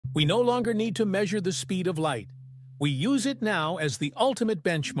We no longer need to measure the speed of light. We use it now as the ultimate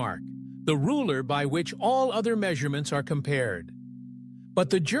benchmark, the ruler by which all other measurements are compared. But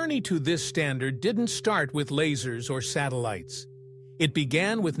the journey to this standard didn't start with lasers or satellites. It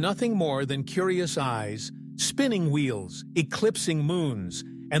began with nothing more than curious eyes, spinning wheels, eclipsing moons,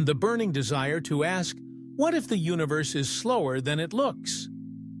 and the burning desire to ask, what if the universe is slower than it looks?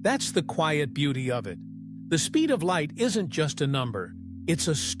 That's the quiet beauty of it. The speed of light isn't just a number, it's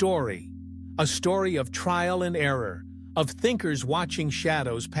a story of trial and error, of thinkers watching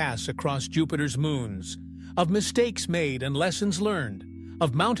shadows pass across Jupiter's moons, of mistakes made and lessons learned,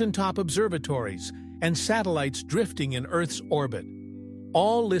 of mountaintop observatories and satellites drifting in Earth's orbit,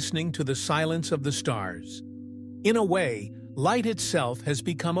 all listening to the silence of the stars. In a way, light itself has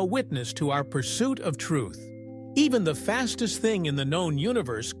become a witness to our pursuit of truth. Even the fastest thing in the known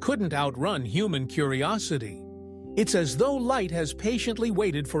universe couldn't outrun human curiosity. It's as though light has patiently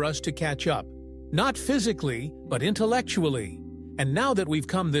waited for us to catch up, not physically, but intellectually. And now that we've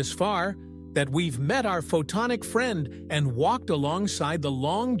come this far, that we've met our photonic friend and walked alongside the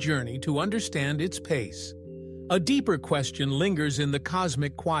long journey to understand its pace, a deeper question lingers in the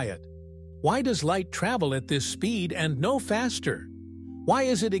cosmic quiet. Why does light travel at this speed and no faster? Why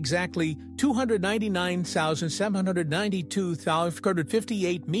is it exactly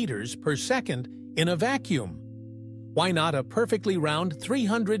 299,792,558 meters per second in a vacuum? Why not a perfectly round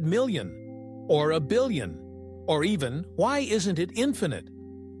 300 million? Or a billion? Or even, why isn't it infinite?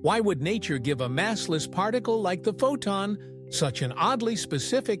 Why would nature give a massless particle like the photon such an oddly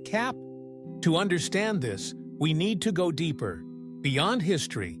specific cap? To understand this, we need to go deeper, beyond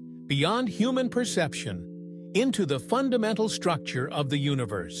history, beyond human perception, into the fundamental structure of the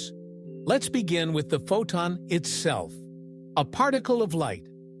universe. Let's begin with the photon itself. A particle of light.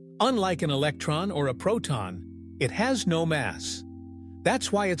 Unlike an electron or a proton, it has no mass. That's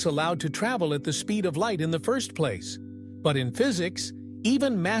why it's allowed to travel at the speed of light in the first place. But in physics,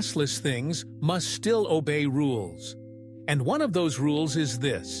 even massless things must still obey rules. And one of those rules is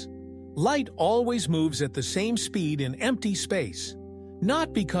this: light always moves at the same speed in empty space,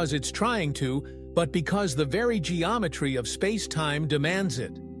 not because it's trying to, but because the very geometry of space-time demands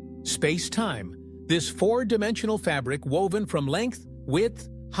it. Space-time, this four-dimensional fabric woven from length, width,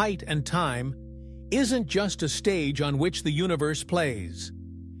 height, and time, isn't just a stage on which the universe plays.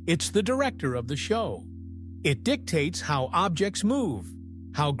 It's the director of the show. It dictates how objects move,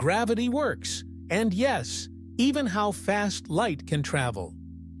 how gravity works, and yes, even how fast light can travel.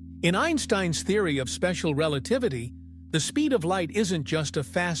 In Einstein's theory of special relativity, the speed of light isn't just a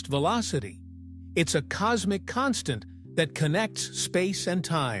fast velocity. It's a cosmic constant that connects space and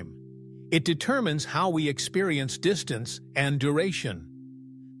time. It determines how we experience distance and duration.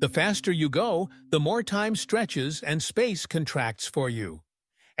 The faster you go, the more time stretches and space contracts for you.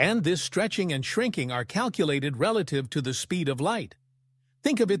 And this stretching and shrinking are calculated relative to the speed of light.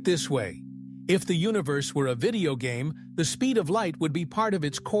 Think of it this way. If the universe were a video game, the speed of light would be part of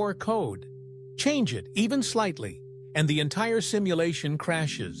its core code. Change it, even slightly, and the entire simulation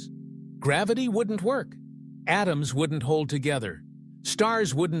crashes. Gravity wouldn't work. Atoms wouldn't hold together.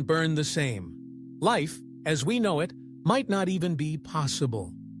 Stars wouldn't burn the same. Life, as we know it, might not even be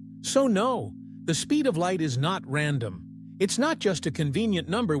possible. So no, the speed of light is not random. It's not just a convenient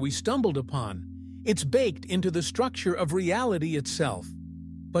number we stumbled upon. It's baked into the structure of reality itself.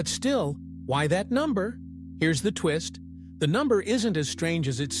 But still, why that number? Here's the twist. The number isn't as strange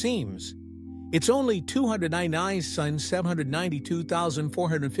as it seems. It's only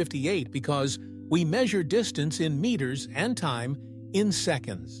 299,792,458 because we measure distance in meters and time in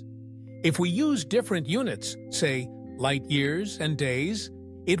seconds. If we use different units, say light years and days,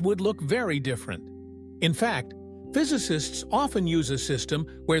 it would look very different. In fact, physicists often use a system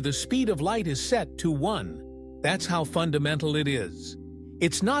where the speed of light is set to 1. That's how fundamental it is.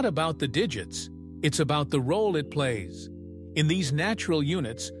 It's not about the digits, it's about the role it plays. In these natural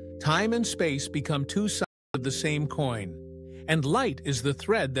units, time and space become two sides of the same coin, and light is the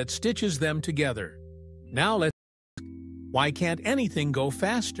thread that stitches them together. Now let's ask, why can't anything go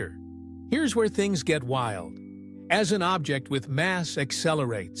faster? Here's where things get wild. As an object with mass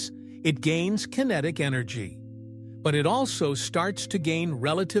accelerates, it gains kinetic energy. But it also starts to gain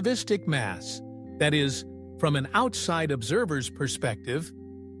relativistic mass. That is, from an outside observer's perspective,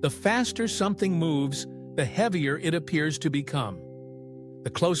 the faster something moves, the heavier it appears to become.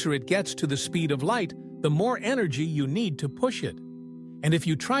 The closer it gets to the speed of light, the more energy you need to push it. And if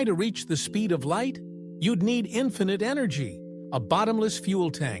you try to reach the speed of light, you'd need infinite energy, a bottomless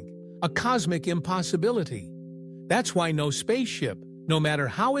fuel tank, a cosmic impossibility. That's why no spaceship, no matter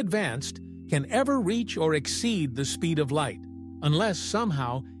how advanced, can ever reach or exceed the speed of light, unless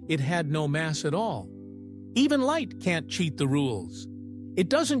somehow it had no mass at all. Even light can't cheat the rules. It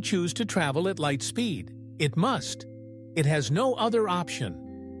doesn't choose to travel at light speed. It must. It has no other option.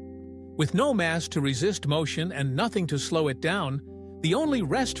 With no mass to resist motion and nothing to slow it down, the only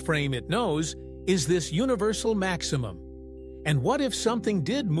rest frame it knows is this universal maximum. And what if something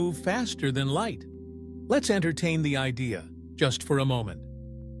did move faster than light? Let's entertain the idea, just for a moment.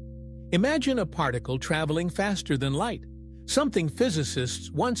 Imagine a particle traveling faster than light, something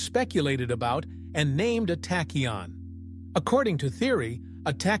physicists once speculated about and named a tachyon. According to theory,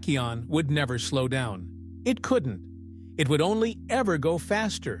 a tachyon would never slow down. It couldn't. It would only ever go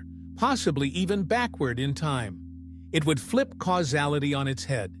faster, possibly even backward in time. It would flip causality on its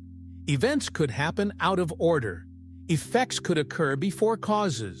head. Events could happen out of order. Effects could occur before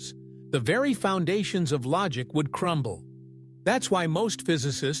causes. The very foundations of logic would crumble. That's why most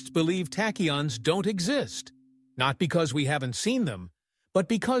physicists believe tachyons don't exist. Not because we haven't seen them, but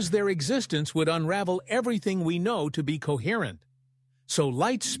because their existence would unravel everything we know to be coherent. So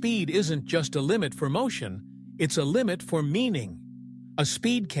light speed isn't just a limit for motion, it's a limit for meaning. A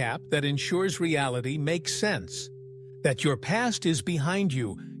speed cap that ensures reality makes sense. That your past is behind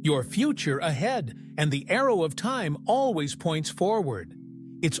you, your future ahead, and the arrow of time always points forward.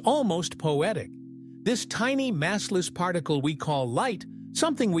 It's almost poetic. This tiny massless particle we call light,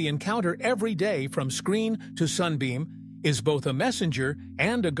 something we encounter every day from screen to sunbeam, is both a messenger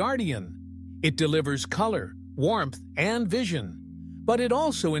and a guardian. It delivers color, warmth, and vision. But it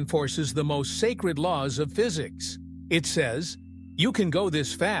also enforces the most sacred laws of physics. It says, you can go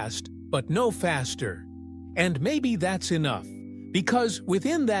this fast, but no faster. And maybe that's enough, because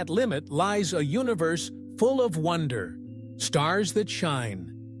within that limit lies a universe full of wonder. Stars that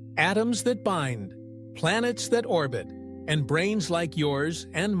shine, atoms that bind, planets that orbit, and brains like yours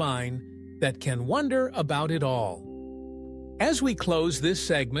and mine that can wonder about it all. As we close this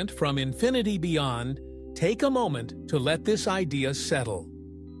segment from Infinity Beyond, take a moment to let this idea settle.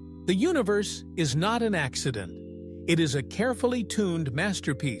 The universe is not an accident. It is a carefully tuned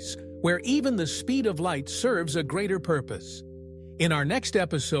masterpiece where even the speed of light serves a greater purpose. In our next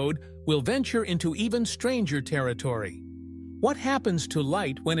episode, we'll venture into even stranger territory. What happens to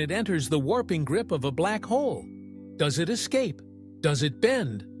light when it enters the warping grip of a black hole? Does it escape? Does it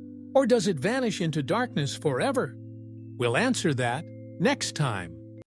bend? Or does it vanish into darkness forever? We'll answer that next time.